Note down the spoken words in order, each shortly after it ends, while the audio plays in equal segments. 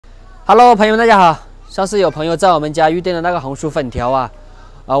Hello， 朋友们，大家好。上次有朋友在我们家预订的那个红薯粉条啊，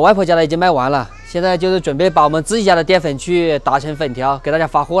外婆家的已经卖完了，现在就是准备把我们自己家的淀粉去打成粉条，给大家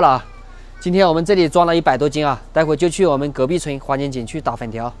发货了啊。今天我们这里装了100多斤啊，待会就去我们隔壁村花间井去打粉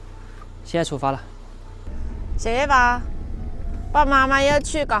条。现在出发了。小月吧，爸爸妈妈要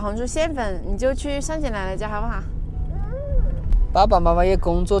去搞红薯馅粉，你就去上姐奶奶家好不好？爸爸妈妈也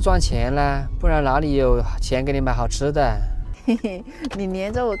工作赚钱了，不然哪里有钱给你买好吃的？嘿嘿，你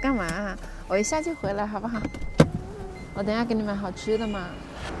黏着我干嘛？我一下就回来好不好？我等下给你买好吃的嘛。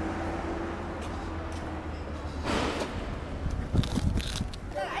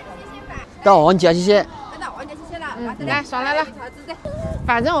到我们家谢谢。来刷来了。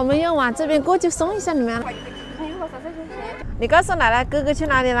反正我们用往这边过就送一下你们了。你告诉奶奶哥哥去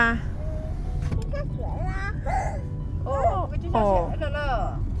哪里啦？去上学啦。哦。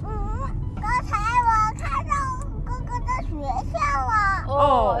刚才我看到哥哥的学校了。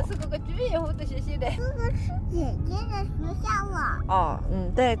哦，是哥哥住院或者学习的。哥哥是姐姐的学校了。哦，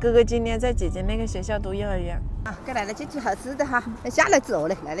对，哥哥今年在姐姐那个学校读幼儿园。啊，给奶奶去吃好吃的哈，下来走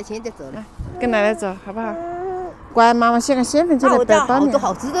了，奶奶现在走了。跟奶奶走好不好？乖，妈妈献个馅粉进来，不要帮你。好多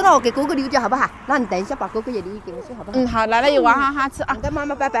好吃的了，给哥哥留着好不好？那你等一下把哥哥也留给我去好不好？好，奶奶有娃哈哈吃啊。跟妈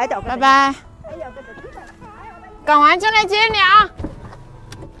妈拜拜的，拜拜。赶完就来接你啊！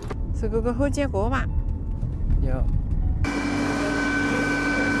是哥哥后见过吗？有。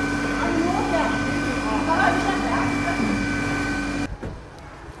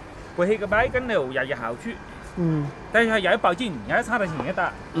过去个麦跟牛也有好处，但是也要保证也差得钱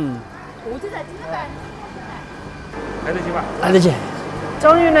的。我就在这边。来得及吧？来得及。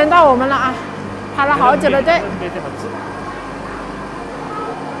终于轮到我们了啊！排了好久的队。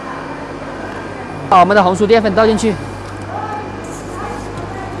把我们的红薯淀粉倒进去，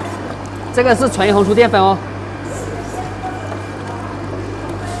这个是纯红薯淀粉哦。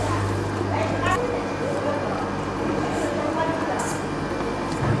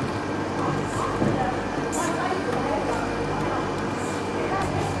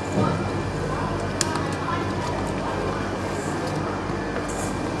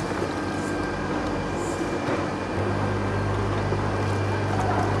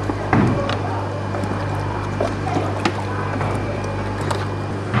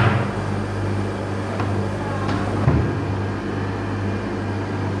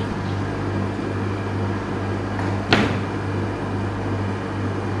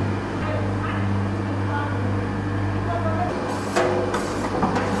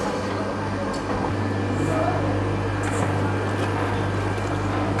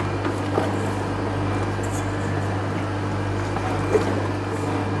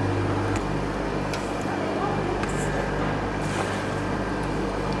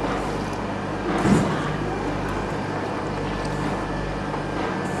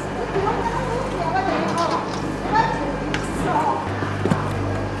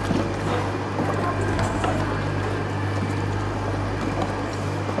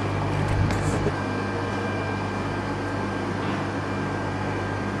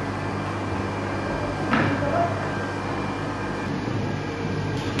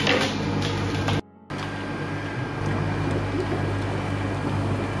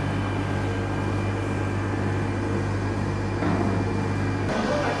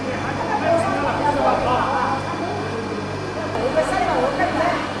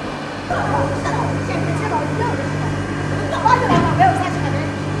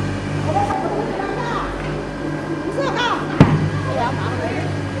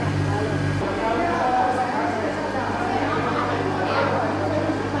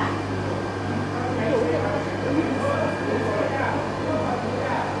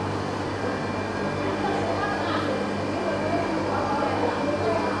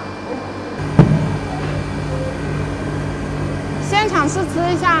现场试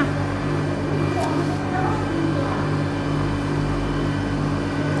吃一下。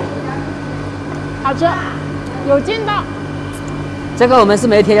好吃，有劲道。这个我们是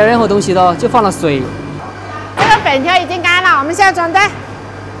没添加任何东西的哦，就放了水。这个粉条已经干了，我们现在装袋。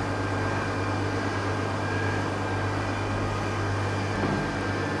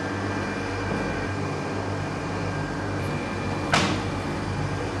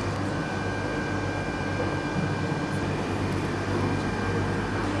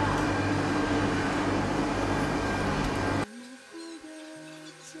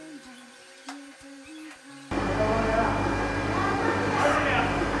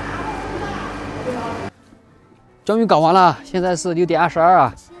终于搞完了，现在是6点22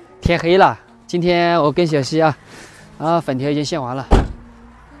啊，天黑了。今天我跟小希粉条已经献完了，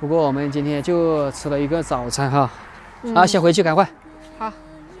不过我们今天就吃了一个早餐哈。先回去赶快。好。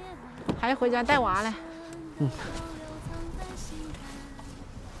还要回家带娃嘞。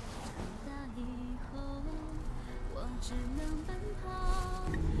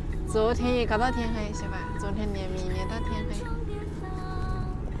昨天也搞到天黑，小白。昨天连绵连到天黑。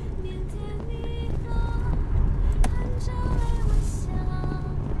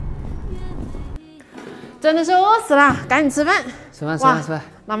真的是饿死了，赶紧吃饭。吃饭吃饭吃饭。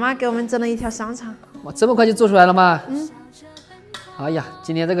妈妈给我们整了一条香肠。哇，这么快就做出来了吗？嗯。哎呀，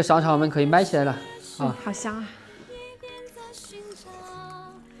今天这个香肠我们可以卖起来了啊！好香啊！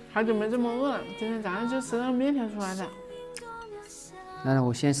好久没这么饿了，今天早上就吃了面条出来的。来，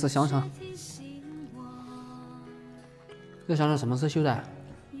我先吃香肠。这个香肠什么时候修的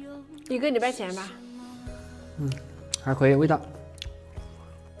？1个礼拜前吧。嗯，还可以，味道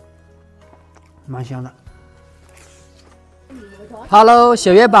蛮香的。Hello，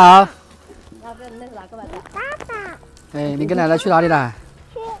 小月宝。爸爸。哎，你跟奶奶去哪里了？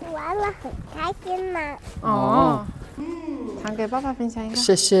去玩了，很开心嘛。哦。常给爸爸分享一个。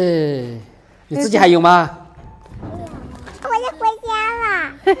谢谢。你自己还有吗？我要回家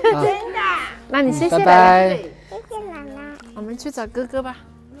了。真的？那你谢谢拜奶奶。拜。谢谢奶奶。我们去找哥哥吧。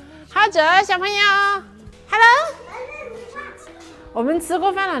好久小朋友 ，Hello。我们吃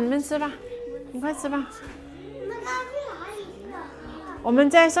过饭了，你们吃吧，你快吃吧。你们刚去哪里去了？我们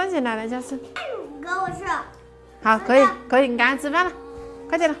在双姐奶奶家吃。跟我去。好，可以，你赶快吃饭了，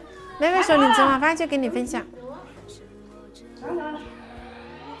快点了。妹妹说你吃完饭就给你分享。